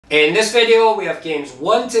In this video we have games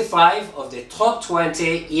 1 to 5 of the top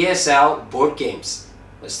 20 ESL board games.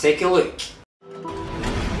 Let's take a look.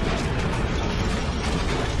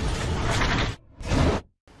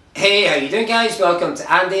 Hey, how you doing guys? Welcome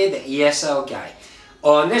to Andy, the ESL guy.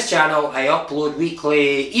 On this channel I upload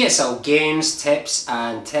weekly ESL games, tips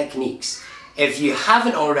and techniques. If you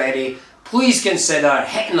haven't already, please consider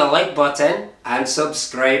hitting the like button and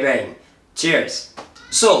subscribing. Cheers!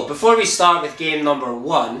 So, before we start with game number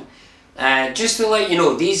 1, just to let you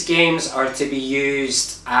know, these games are to be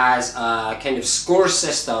used as a kind of score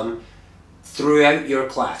system throughout your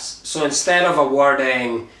class. So instead of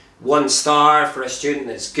awarding 1 star for a student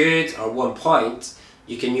that's good or 1 point,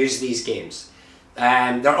 you can use these games.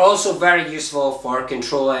 They're also very useful for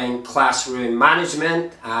controlling classroom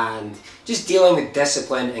management and just dealing with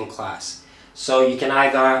discipline in class. So you can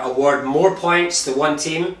either award more points to one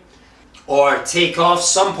team or take off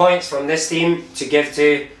some points from this team to give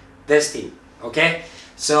to this team, okay?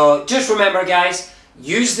 So just remember guys,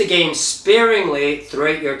 use the game sparingly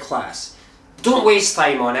throughout your class. Don't waste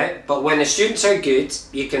time on it, but when the students are good,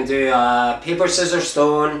 you can do a paper, scissors,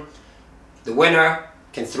 stone. The winner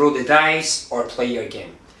can throw the dice or play your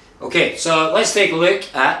game. Okay, so let's take a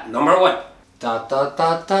look at number 1. Da da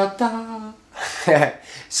da da da.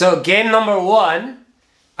 So game number 1,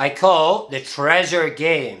 I call the treasure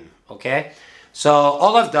game. Okay, so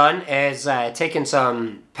all I've done is taken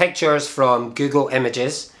some pictures from Google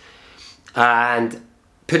Images and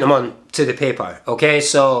put them on to the paper. Okay,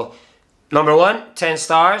 so number 1, 10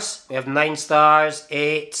 stars. We have 9 stars,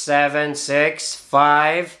 8, 7, 6,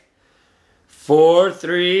 5, 4,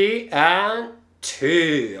 3, and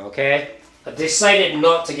 2. Okay, I decided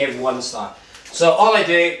not to give 1 star. So all I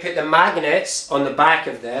do, put the magnets on the back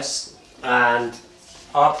of this and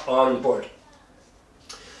up on the board.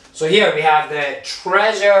 So here we have the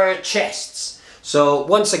treasure chests. So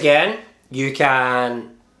once again, you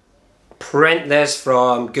can print this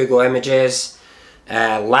from Google Images,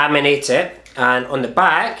 laminate it, and on the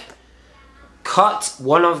back, cut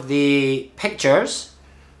one of the pictures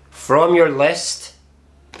from your list,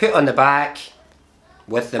 put on the back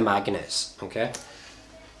with the magnets, okay?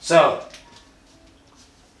 So,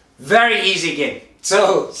 very easy game.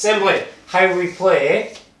 So, simply, how we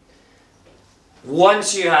play.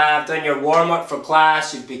 Once you have done your warm-up for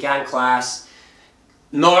class, you've began class,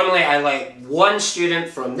 normally I like 1 student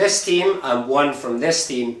from this team and 1 from this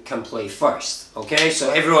team can play first. Okay, so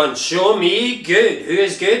everyone show me good. Who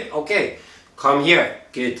is good? Okay, come here.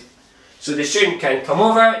 Good. So the student can come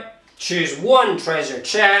over, choose 1 treasure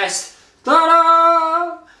chest.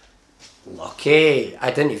 Ta-da! Lucky. I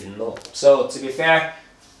didn't even know. So to be fair,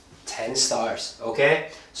 10 stars. Okay,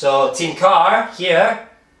 so Team Car here.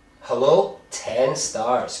 Hello, 10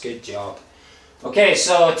 stars, good job. Okay,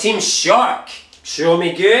 so Team Shark, show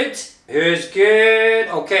me good. Who's good?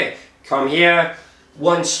 Okay, come here.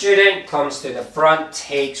 1 student comes to the front,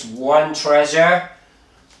 takes 1 treasure.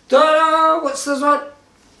 Ta-da! What's this one?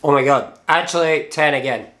 Oh my god, actually 10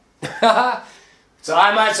 again. So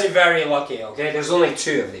I'm actually very lucky, okay? There's only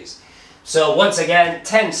 2 of these. So once again,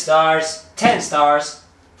 10 stars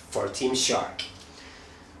for Team Shark.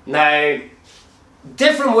 Now,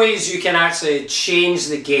 different ways you can actually change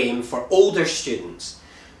the game for older students.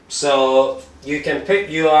 So you can put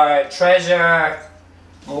your treasure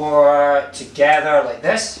more together like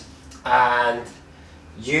this and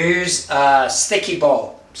use a sticky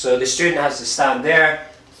ball. So the student has to stand there,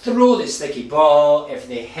 throw the sticky ball. If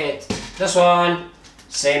they hit this one,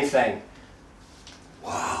 same thing.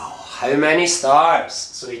 Wow, how many stars?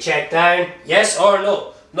 So we check down, yes or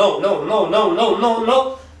no? No, no, no, no, no, no,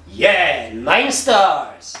 no. Yeah, 9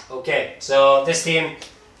 stars. Okay, so this team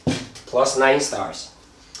plus 9 stars.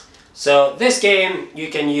 So this game you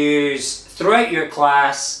can use throughout your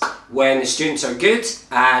class when the students are good,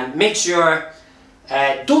 and make sure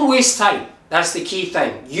don't waste time. That's the key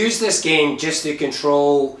thing. Use this game just to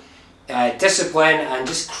control discipline and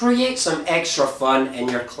just create some extra fun in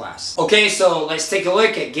your class. Okay, so let's take a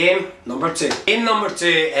look at game number 2. Game number 2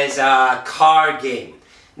 is a car game.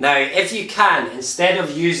 Now, if you can, instead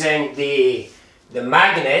of using the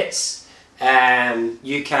magnets,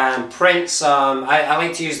 you can print some. I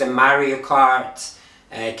like to use the Mario Kart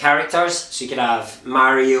characters. So you can have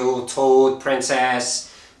Mario, Toad, Princess,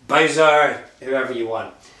 Bowser, whoever you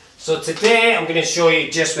want. So today I'm going to show you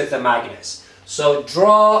just with the magnets. So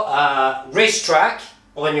draw a racetrack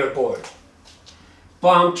on your board.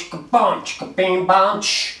 Bum chicka bum chicka bing bum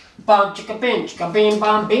ch. Bum chicka bing chicka bing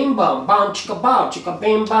bam bing bum bum chicka bow chicka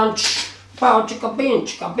bing bam ch. Bow chicka bing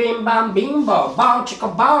chicka bing bam bing bum bow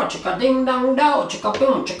chicka ding dong dow chicka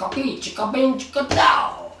boom chicka bee chicka bing chicka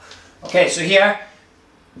dow. Okay, so here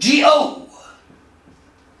G-O.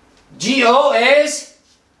 G-O is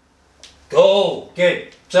go. Good.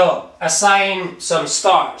 So assign some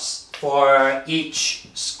stars for each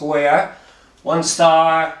square. 1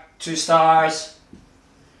 star, 2 stars,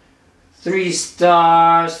 3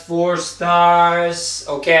 stars, 4 stars.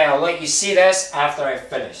 Okay, I'll let you see this after I've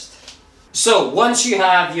finished. So once you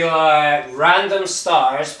have your random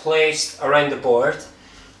stars placed around the board,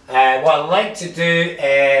 what I'd like to do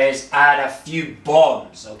is add a few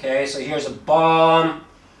bombs. Okay, so here's a bomb.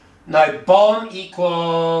 Now bomb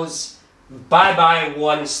equals bye-bye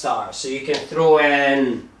 1 star. So you can throw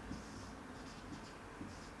in,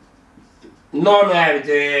 normally I would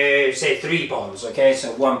do, say, 3 bombs, okay?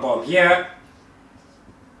 So 1 bomb here.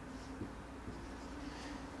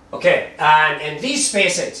 Okay, and in these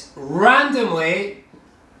spaces, randomly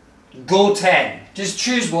go 10. Just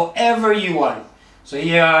choose whatever you want. So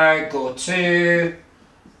here, go 2,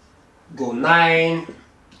 go 9,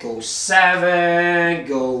 go 7,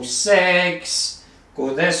 go 6,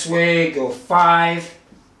 go this way, go 5,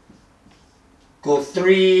 go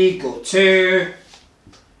 3, go 2,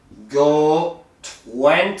 go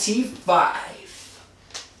 25.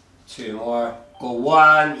 2 more. Go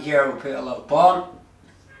 1. Here we'll put a little bomb.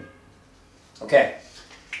 Okay.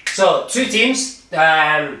 So 2 teams.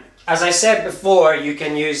 As I said before, you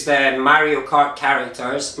can use the Mario Kart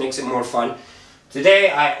characters. Makes it more fun. Today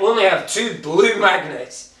I only have 2 blue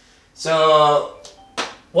magnets. So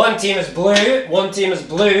 1 team is blue. 1 team is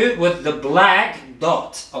blue with the black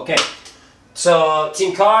dot. Okay. So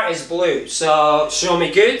Team Car is blue. So show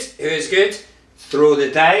me good. Who is good? Throw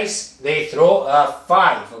the dice. They throw a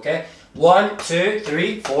 5. Okay. 1, 2,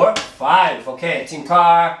 3, 4, 5. Okay. Team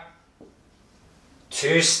Car.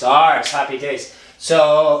 2 stars. Happy days.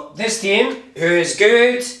 So this team, who is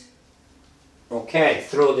good? Okay.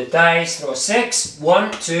 Throw the dice. Throw a 6.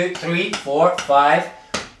 1, 2, 3, 4, 5,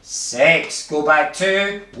 6. Go back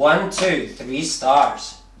 2. 1, 2, 3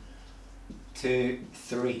 stars. 2,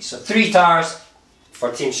 3. So 3 stars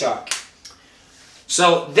for Team Shark.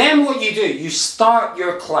 So then what you do, you start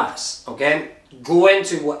your class, okay? Go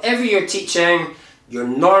into whatever you're teaching, your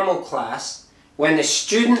normal class. When the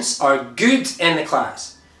students are good in the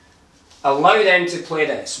class, allow them to play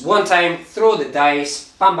this. 1 time, throw the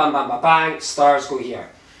dice, bam, bam, bam, bam, bang, stars go here.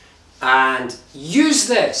 And use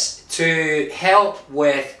this to help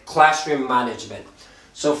with classroom management.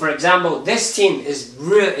 So for example, this team is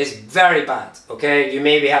very bad, okay? You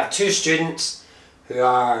maybe have 2 students who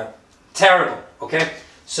are terrible, okay?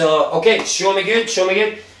 So, okay, show me good, show me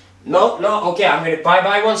good. No, okay, I'm going to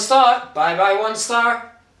bye-bye 1 star, bye-bye 1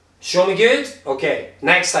 star. Show me good, okay.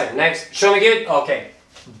 Next time, next, show me good, okay.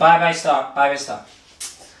 Bye-bye star, bye-bye star.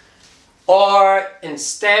 Or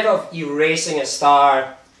instead of erasing a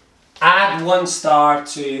star, add 1 star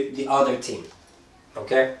to the other team,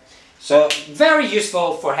 okay? So, very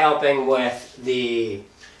useful for helping with the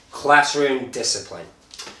classroom discipline.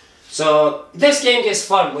 So, this game gets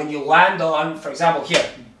fun when you land on, for example, here,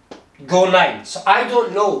 go 9. So, I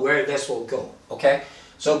don't know where this will go, okay?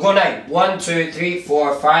 So, go 9. 1, 2, 3,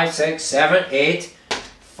 4, 5, 6, 7, 8,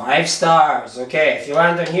 5 stars. Okay, if you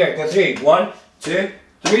land on here, go 3. 1, 2,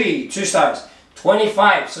 3, 2 stars.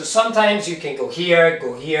 25. So, sometimes you can go here,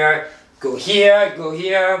 go here, go here, go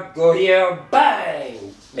here, go here,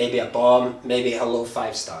 bang! Maybe a bomb, maybe hello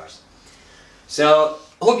 5 stars. So,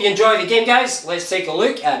 hope you enjoy the game, guys. Let's take a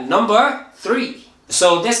look at number 3.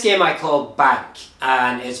 So, this game I call Bank,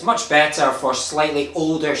 and it's much better for slightly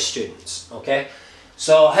older students, okay?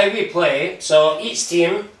 So, how we play, so each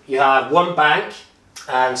team, you have 1 bank,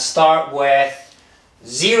 and start with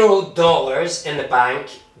 $0 in the bank,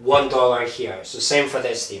 $1 here. So, same for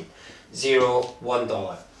this team, $0,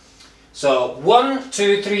 $1. So, 1,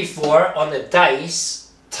 2, 3, 4 on the dice,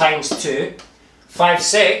 times 2, 5,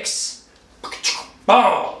 6,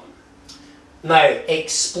 boom! Now,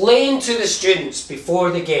 explain to the students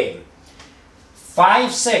before the game.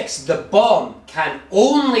 5, 6, the bomb can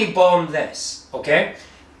only bomb this, okay?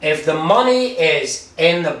 If the money is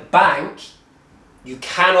in the bank, you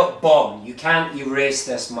cannot bomb, you can't erase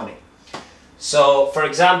this money. So, for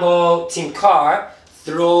example, Team Car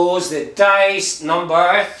throws the dice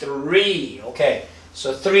number 3, okay?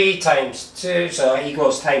 So 3 times 2, so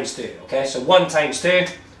equals times 2, okay? So 1 times 2,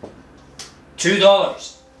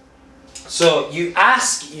 $2. So you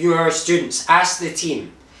ask your students, ask the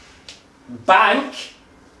team, bank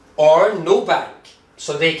or no bank?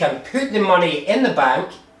 So they can put the money in the bank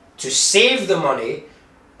to save the money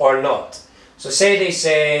or not. So say they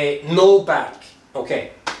say no bank,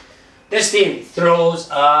 okay? This team throws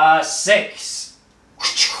a 6,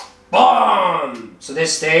 boom! So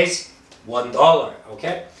this stays $1,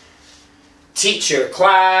 okay? teach your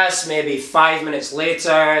class, maybe 5 minutes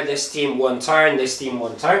later, this team one turn, this team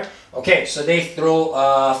one turn. Okay, so they throw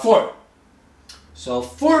 4. So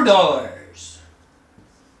 $4.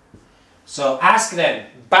 So ask them,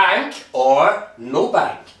 bank or no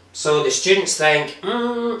bank? So the students think,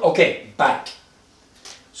 okay, bank.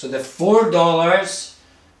 So the $4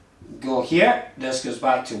 go here, this goes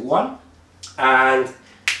back to 1, and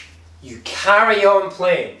you carry on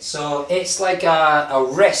playing. So it's like a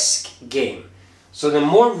risk game. So the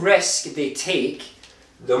more risk they take,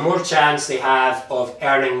 the more chance they have of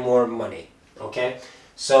earning more money. Okay?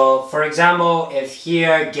 So for example, if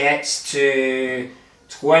here gets to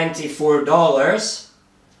 $24,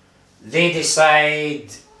 they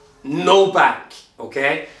decide no bank.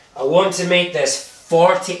 Okay? I want to make this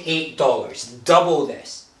 $48, double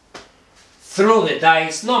this. Throw the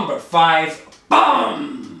dice, number 5,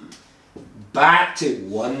 BAM! Back to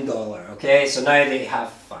 $1, okay? So now they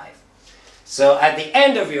have 5. So at the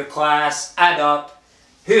end of your class, add up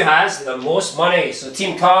who has the most money. So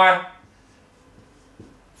Team Car,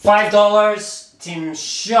 $5. Team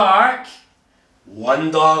Shark,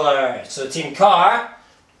 $1. So Team Car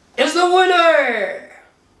is the winner!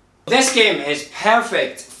 This game is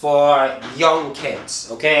perfect for young kids,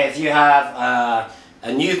 okay? If you have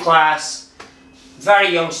a new class, very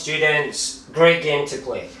young students, great game to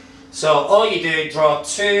play. So all you do, draw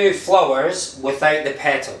 2 flowers without the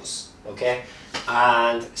petals, okay?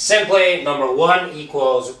 And simply, number 1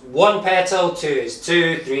 equals 1 petal, 2 is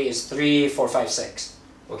 2, 3 is 3, 4, 5, 6,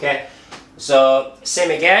 okay? So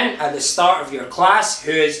same again, at the start of your class,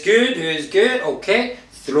 who is good, okay?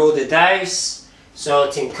 Throw the dice.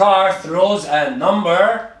 So Team Car throws a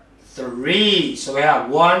number 3. So we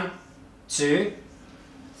have 1, 2,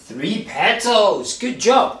 3 petals. Good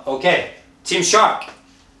job. Okay. Team Shark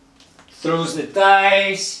throws the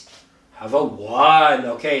dice. Have a 1.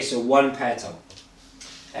 Okay, so 1 petal.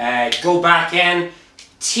 Go back in.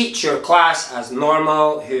 Teach your class as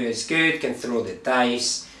normal. Who is good can throw the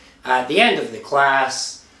dice. At the end of the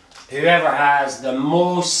class, whoever has the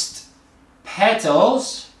most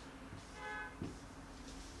petals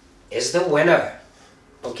is the winner.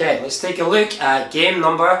 Okay, let's take a look at game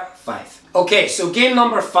number 5. Okay, so game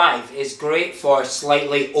number 5 is great for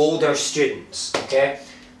slightly older students. Okay,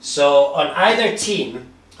 so on either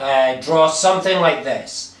team, draw something like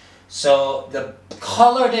this. So the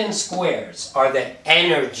colored in squares are the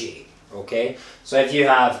energy. Okay, so if you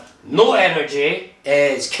have no energy,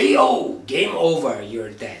 it's KO, game over,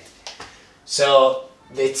 you're dead. So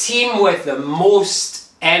the team with the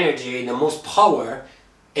most energy, the most power,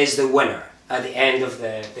 is the winner at the end of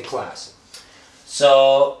the class.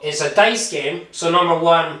 So it's a dice game. So number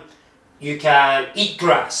 1, you can eat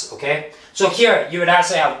grass, okay? So here you would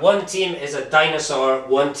actually have one team is a dinosaur,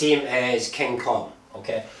 one team is King Kong,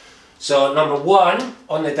 okay? So number 1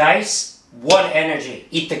 on the dice, 1 energy,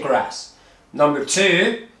 eat the grass. Number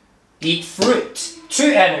 2, eat fruit,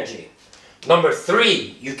 2 energy. Number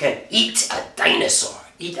 3, you can eat a dinosaur,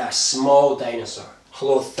 eat a small dinosaur,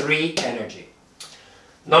 hello, 3 energy.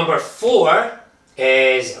 Number 4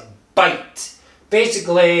 is bite,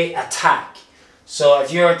 basically attack. So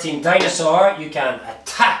if you're Team Dinosaur, you can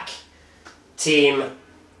attack Team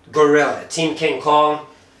Gorilla, Team King Kong,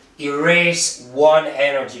 erase 1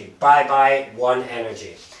 energy, bye-bye 1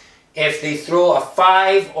 energy. If they throw a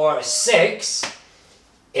 5 or a 6,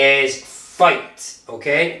 is fight,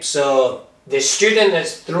 okay? So the student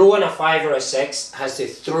that's throwing a 5 or a 6 has to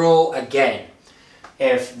throw again.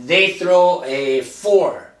 If they throw a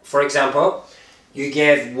 4, for example, you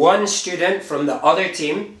give 1 student from the other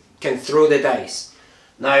team can throw the dice.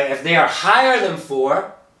 Now, if they are higher than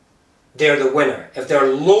 4, they're the winner. If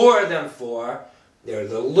they're lower than 4, they're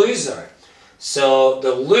the loser. So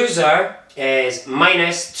the loser is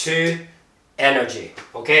minus 2 energy.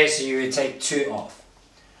 Okay, so you would take 2 off.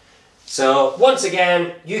 So once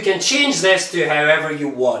again, you can change this to however you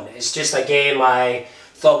want. It's just a game I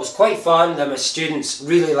thought was quite fun that my students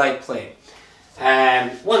really like playing.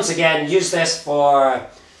 Once again, use this for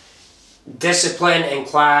discipline in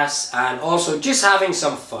class and also just having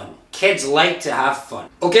some fun. Kids like to have fun.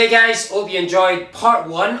 Okay guys, hope you enjoyed part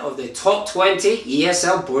 1 of the top 20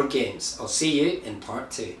 ESL board games. I'll see you in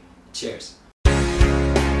part 2. Cheers.